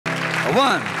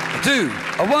1, 2,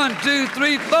 1, 2,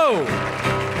 3, 4.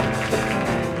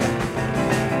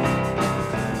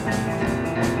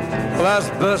 Well, I was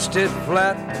busted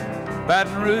flat,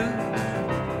 Baton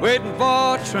Rouge, waiting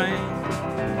for a train.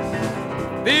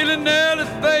 Feeling nearly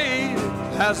faded,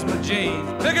 has my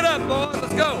jeans. Pick it up, boys,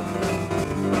 let's go.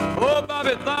 Oh,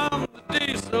 Bobby thumbed the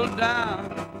diesel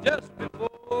down just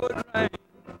before it rained.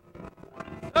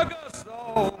 Took us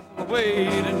all the way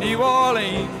to New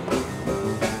Orleans.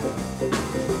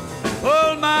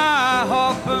 Pulled my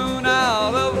harpoon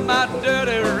out of my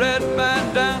dirty red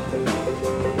bandana,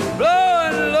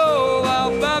 blowing low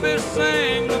while Bobby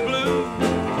sang the blues.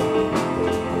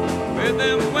 With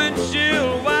them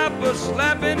windshield wipers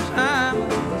slapping time,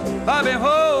 Bobby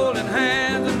holding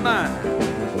hands in mine,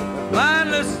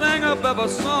 blindly sang up every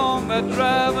song that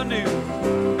driver knew.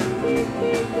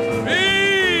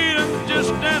 Freedom's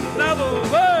just another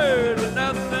word with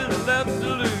nothing left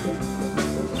to lose.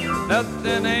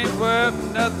 Nothing ain't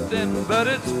worth nothing, but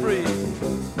it's free.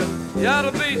 You ought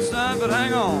to be, son, but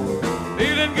hang on.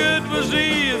 Feeling good was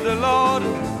easy, Lord.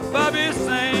 Bobby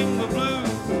sang the blues.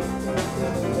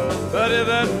 But if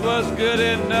that was good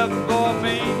enough for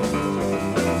me,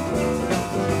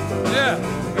 yeah,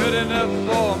 good enough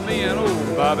for me and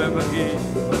old Bobby McGee.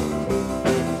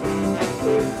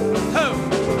 Ho!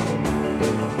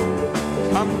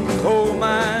 From the coal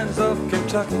mines of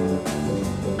Kentucky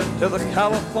to the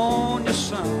California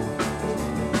sun,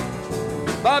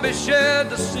 Bobby shared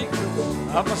the secrets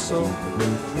of my soul.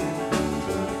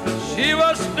 She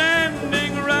was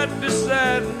standing right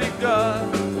beside me, God,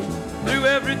 through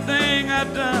everything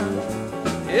I'd done.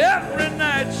 Every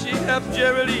night she helped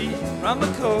Jerry Lee from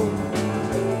the cold.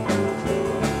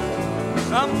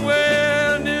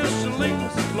 Somewhere near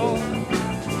Salinas, Florida,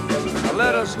 I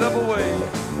let her slip away,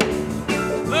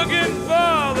 looking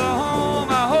for the home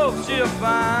I hope she'll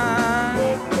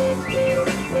find.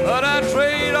 But I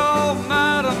trade all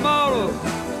my tomorrows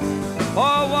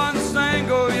for one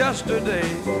single yesterday,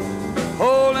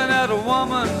 holding that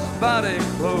woman's body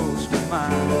close to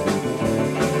mine.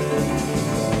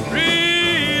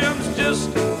 Freedom's just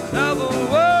another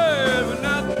word with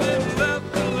nothing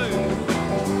left to lose.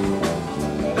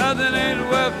 Nothing ain't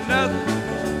worth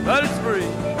nothing, but it's free.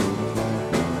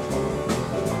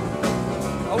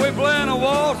 Are we playing a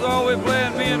waltz or are we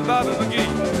playing me and Bobby McGee?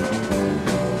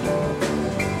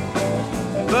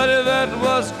 But if that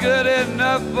was good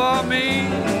enough for me,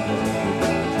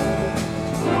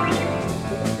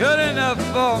 good enough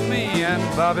for me and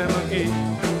Bobby McGee.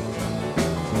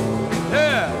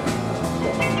 Yeah.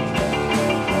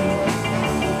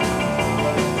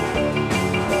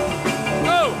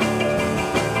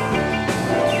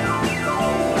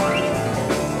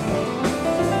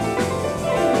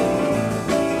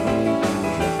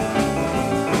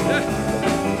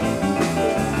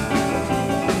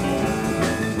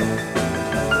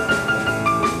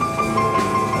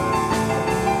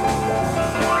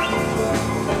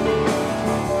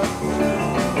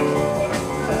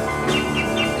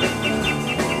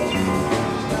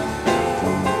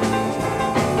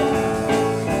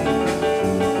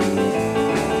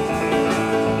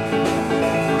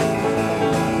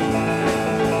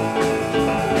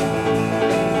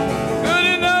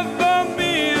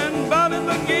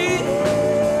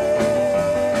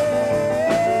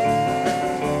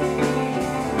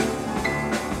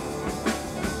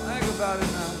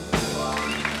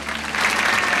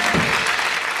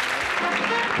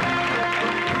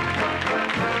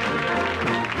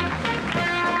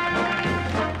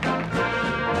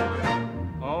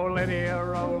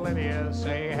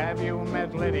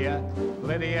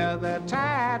 Lydia, the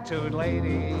tattooed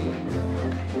lady.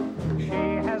 She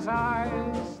has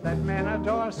eyes that men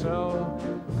adore so,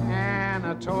 and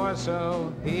a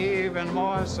torso even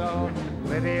more so.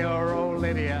 Lydia, oh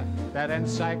Lydia, that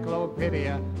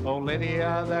encyclopedia. Oh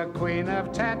Lydia, the queen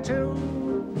of tattoo.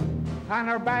 On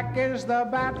her back is the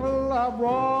Battle of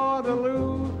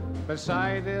Waterloo.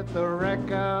 Beside it, the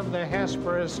wreck of the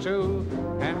Hesperus too,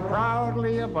 and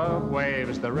proudly above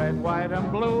waves the red, white,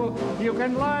 and blue. You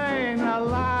can learn a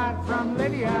lot from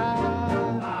Lydia.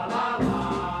 La, la,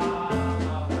 la.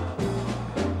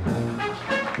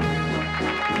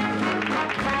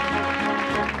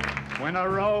 When a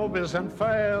robe is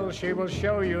unfurled, she will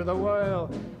show you the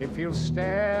world if you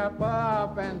step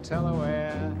up and tell her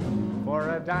where. For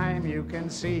a dime you can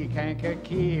see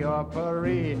Kankakee or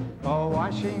Paris or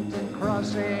Washington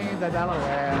crossing the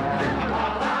Delaware.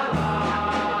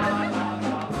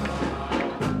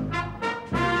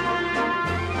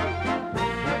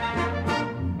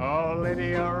 Oh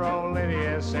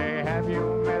Lydia, say have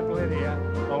you met Lydia?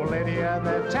 Oh Lydia,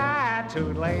 the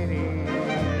tattooed lady.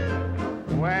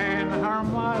 When her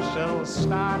muscles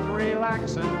start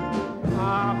relaxing.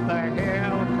 Off the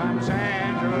hill comes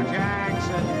Andrew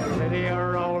Jackson. Lydia,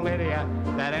 oh Lydia,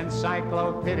 that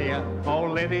encyclopedia. Oh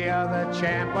Lydia, the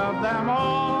champ of them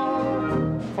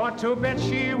all. For to bet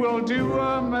she will do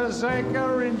a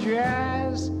mazurka in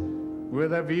jazz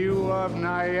with a view of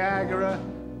Niagara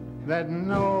that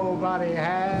nobody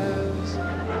has.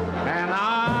 And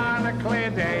on a clear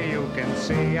day you can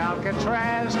see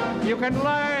Alcatraz. You can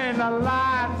learn a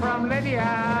lot from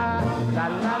Lydia. La,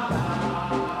 la, la.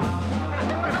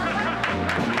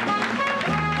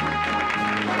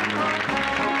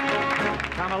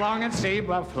 Come along and see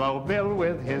Buffalo Bill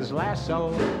with his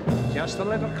lasso. Just a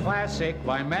little classic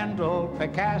by Mendel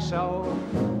Picasso.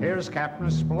 Here's Captain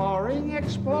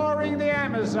exploring the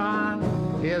Amazon.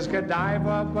 Here's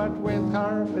Godiva, but with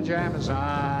her pajamas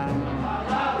on.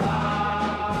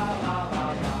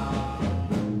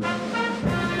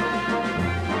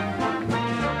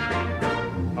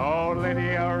 Oh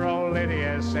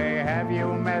Lydia, say, have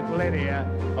you met Lydia?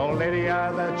 Oh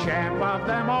Lydia, the champ of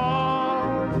them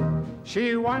all.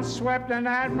 She once swept an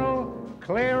admiral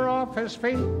clear off his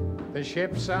feet. The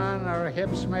ships on her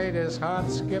hips made his heart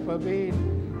skip a beat.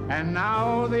 And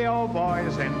now the old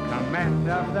boy's in command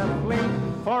of the fleet,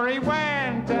 for he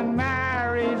went and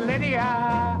married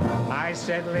Lydia. I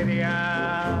said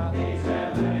Lydia. He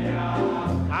said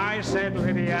Lydia. I said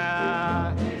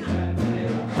Lydia. He said Lydia.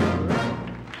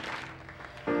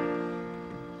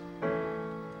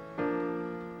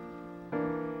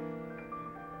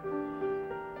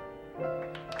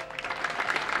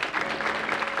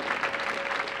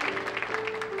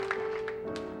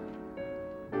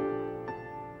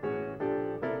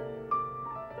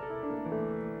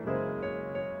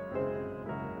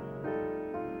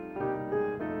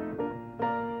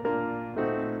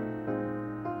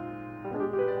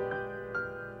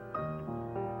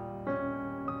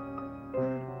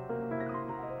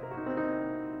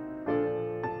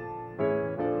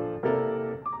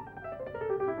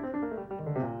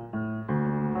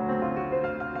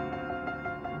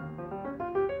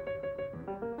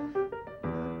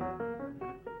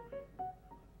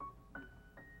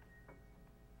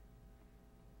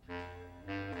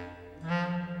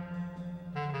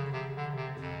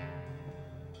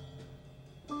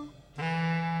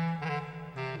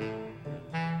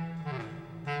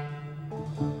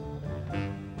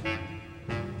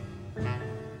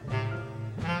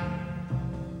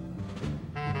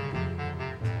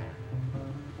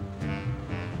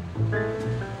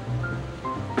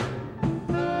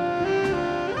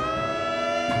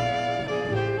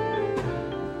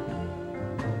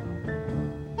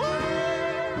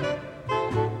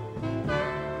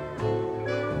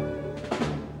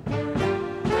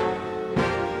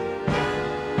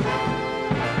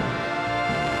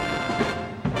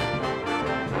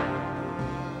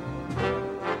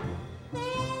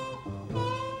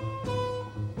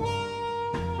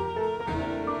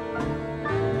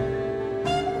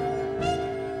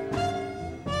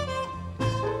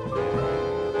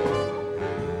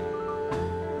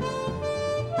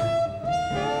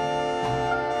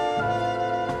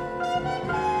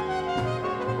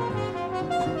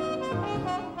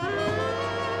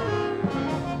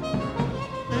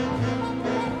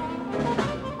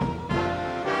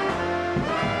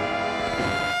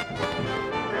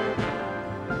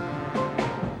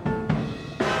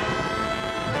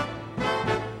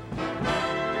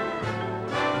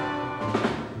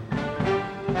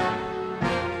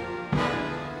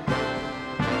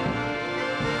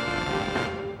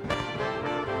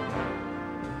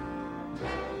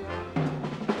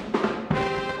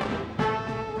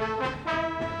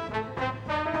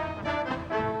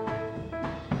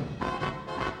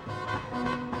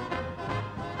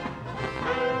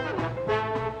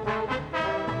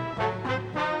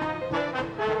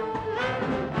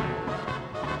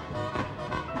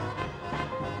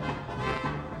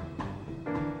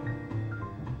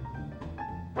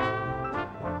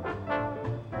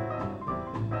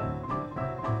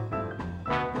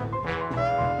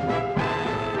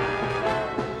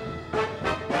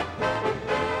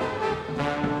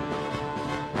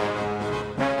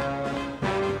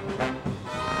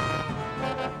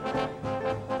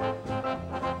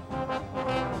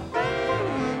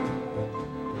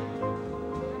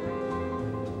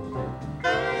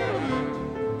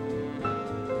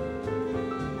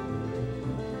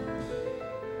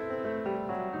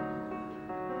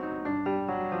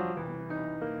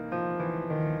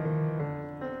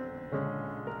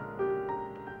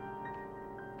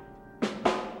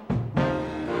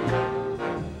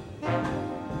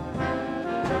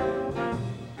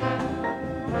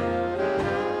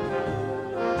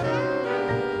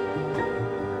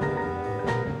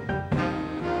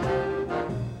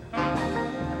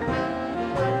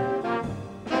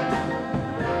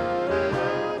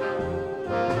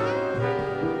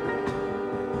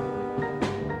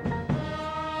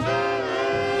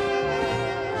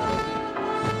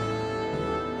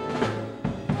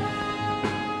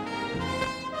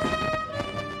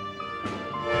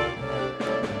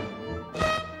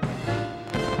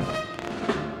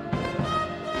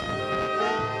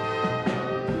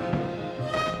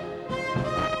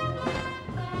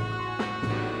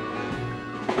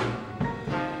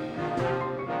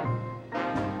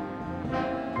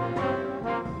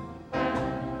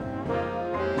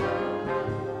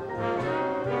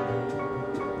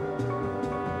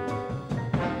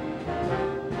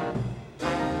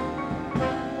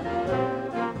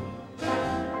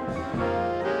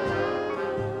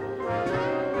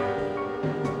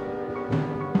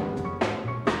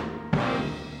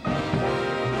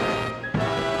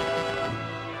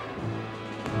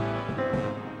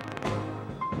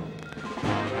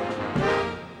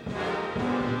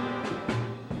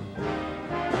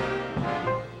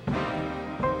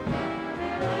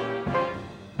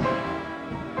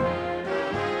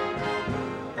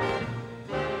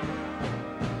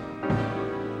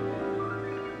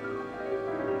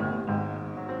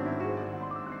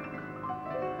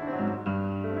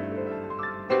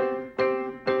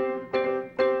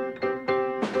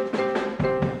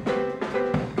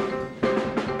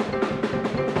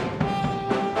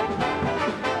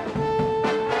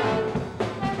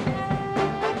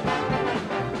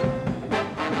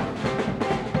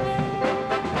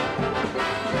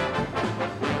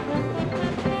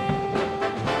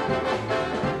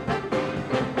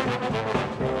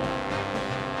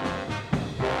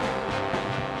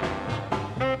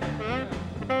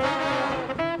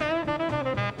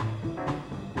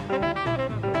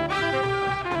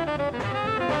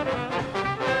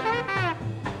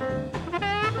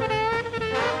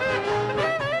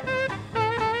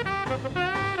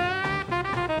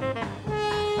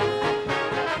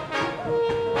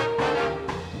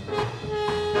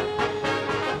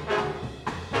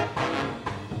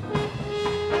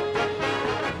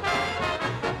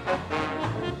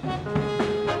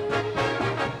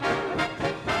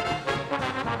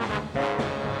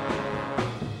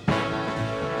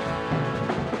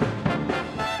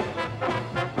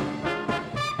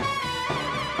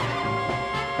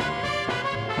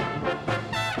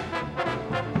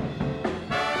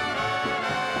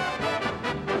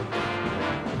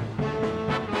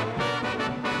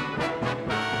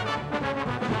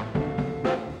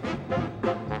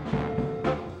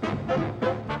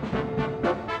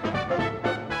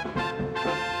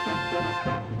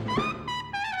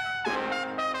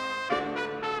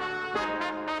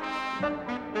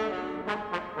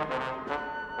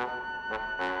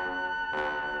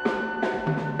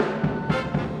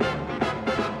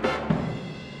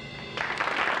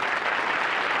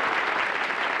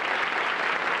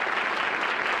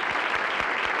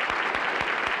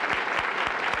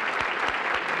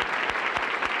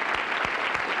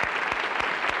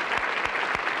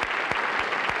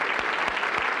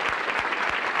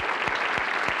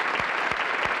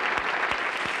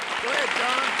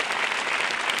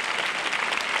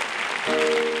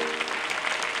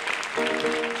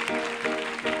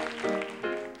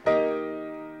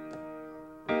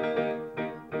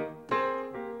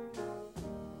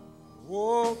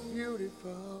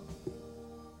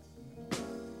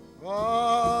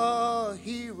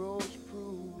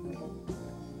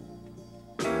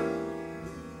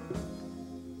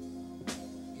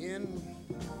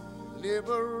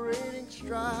 liberating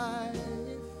strife.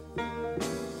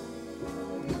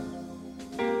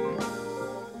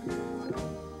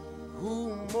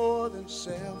 Who more than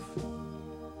self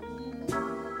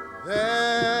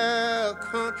their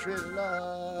country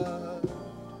loved,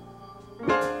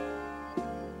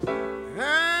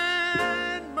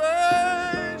 and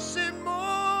mercy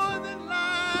more than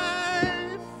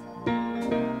life.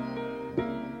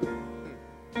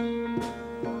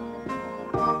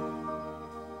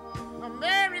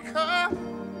 America,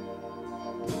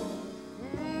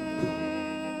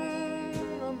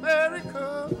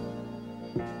 America,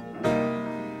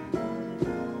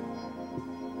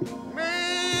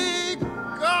 may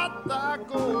God thy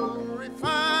gold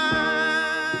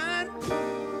refine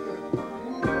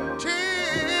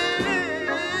till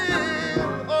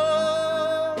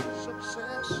all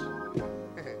success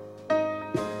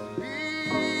be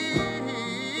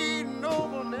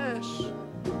nobleness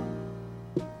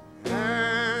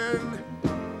and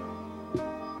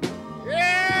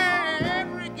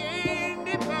every gain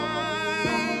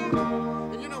divine.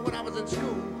 And you know, when I was in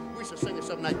school, we used to sing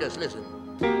something like this. Listen.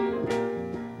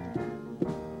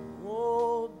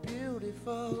 Oh,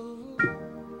 beautiful,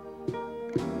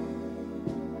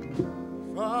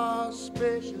 far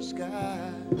spacious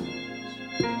skies,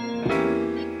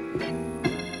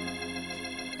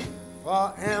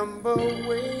 for amber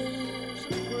waves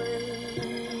of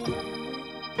grain,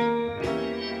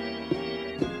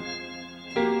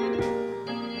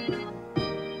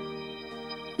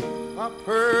 for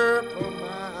purple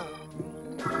mountain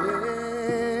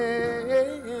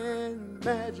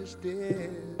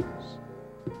majesties,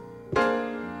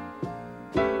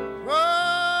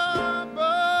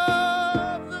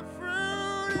 above the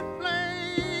fruited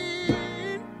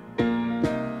plain.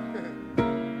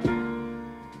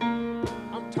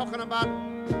 I'm talking about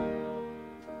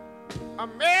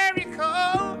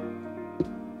America,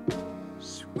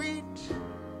 sweet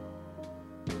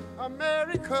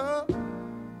America.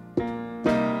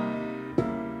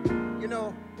 You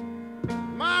know,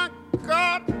 my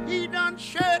God, he done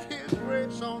shed his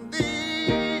grace on thee.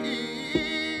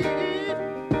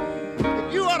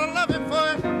 And you ought to love him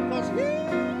for it, because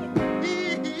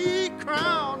he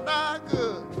crowned our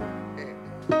good.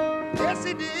 Yes,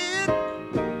 he did.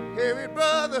 Every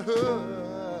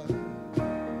brotherhood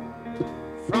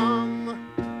from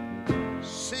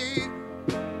sea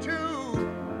to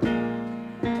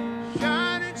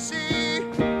shining sea.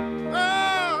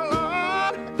 Oh,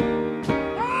 Lord.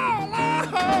 Oh, Lord.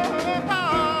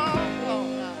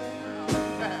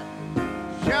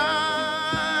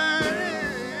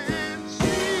 Shining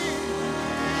sea.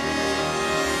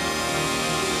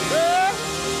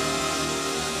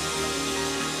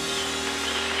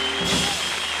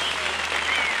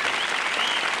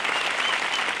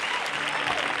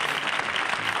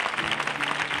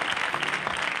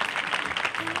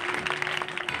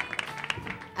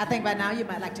 I think by now you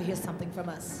might like to hear something from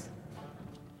us.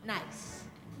 Nice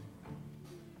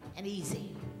and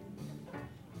easy.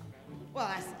 Well,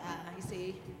 you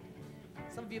see,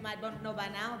 some of you might know by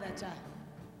now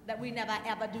that we never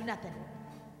ever do nothing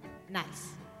nice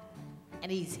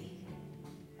and easy.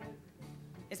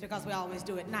 It's because we always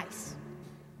do it nice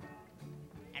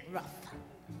and rough.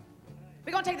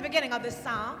 We're gonna take the beginning of this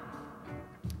song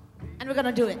and we're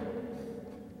gonna do it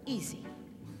easy.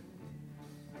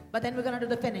 But then we're gonna do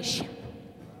the finish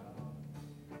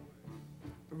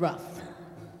rough.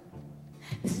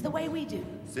 This is the way we do.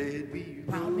 Said we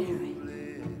Proud Mary.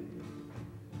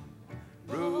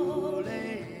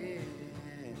 rolling,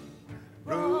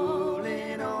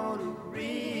 rolling on the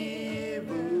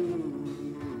river.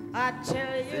 I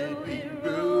tell you, we're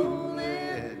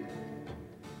rolling,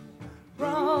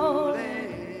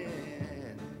 rolling,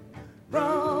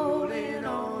 rolling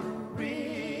on the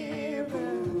river.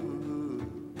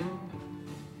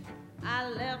 I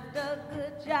left a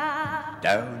good job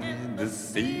Down in the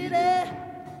city,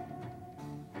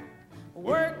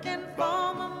 working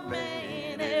for my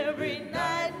man every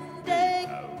night and day.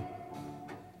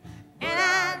 And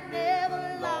I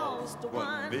never lost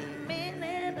one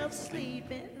minute of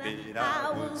sleeping.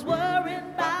 I was worried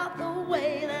about the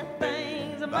way that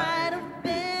things might have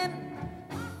been.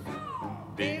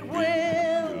 It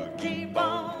will keep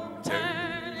on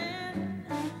turning.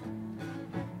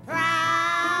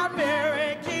 Proud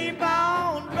Mary, keep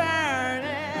on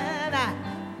burning.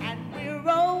 And we're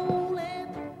rolling,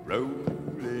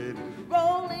 rolling,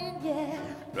 rolling, yeah,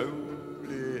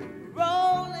 rolling,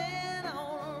 rolling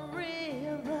on a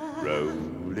river.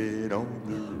 rolling on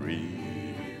the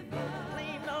river.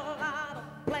 Cleaned a lot of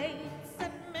plates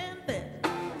in Memphis.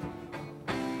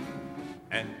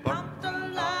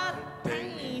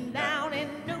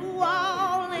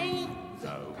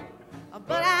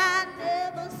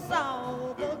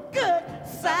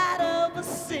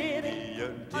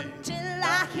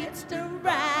 gets to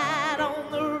ride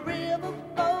on the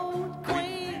riverboat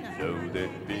queen. Know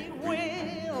that big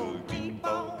Will keep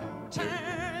on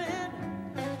turning.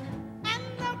 And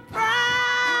the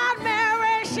proud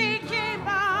Mary, she keep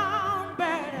on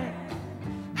burning.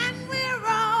 And we're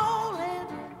rolling,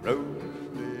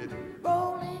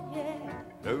 rolling, yeah.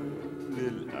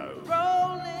 rolling out.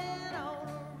 Rolling on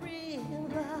the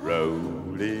river.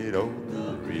 Rolling on the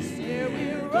river. Yeah,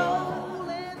 we're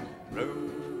rolling,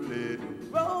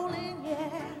 Rolling,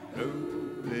 yeah.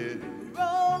 rolling.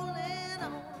 Rolling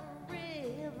on the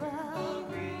river.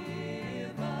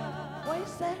 What you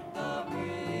say?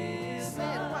 Say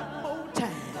it one more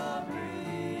time.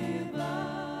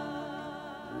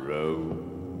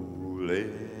 Rolling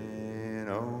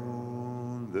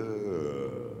on the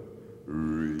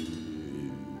river.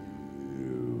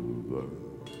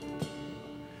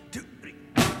 2, 3.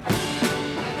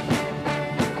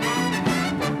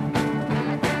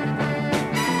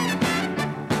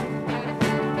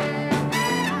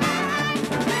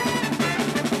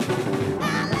 I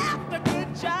left a good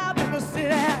job in the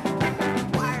city,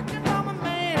 working for my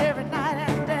man every night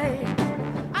and day.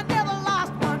 I never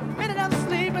lost 1 minute of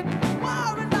sleeping,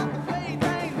 worrying about the way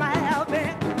things might have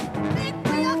been. Big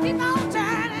wheel keep on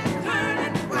turning,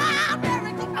 turning, round there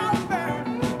keep on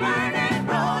burning, burning,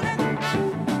 rolling,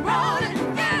 rolling,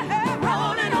 yeah,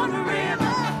 rolling on the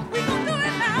river. We gon' do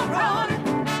it now, rolling,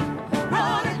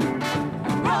 rolling,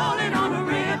 rolling on the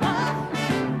river.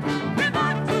 River,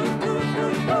 doo doo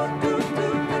doo doo doo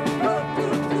doo doo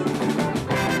doo doo.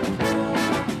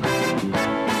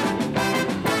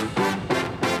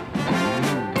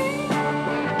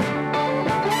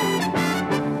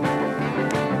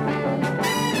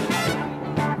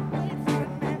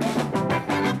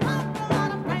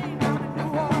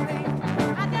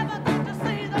 I never got to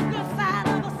see the good side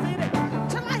of the city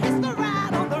till I hitched a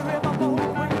ride on the riverboat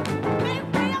queen. Big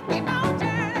wheel keep on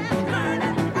turning,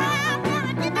 turning, round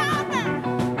there keep on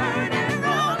burning, burning,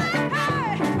 rolling, hey,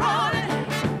 rolling,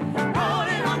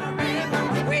 rolling on the river.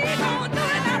 We gon' do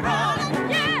it now, rolling,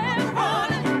 yeah,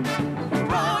 rolling,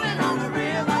 rolling on the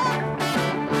river.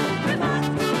 River,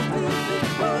 doo doo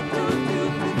doo doo doo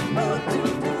doo doo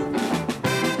doo.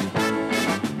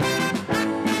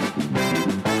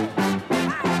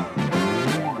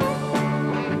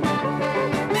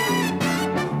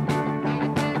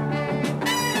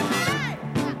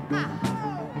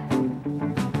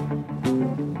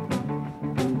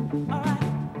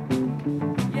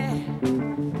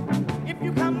 If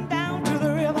you come down to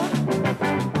the river,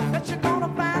 that you're gonna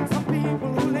find some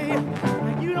people who live.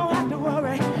 And you don't have to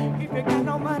worry if you got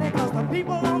no money, 'cause the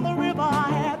people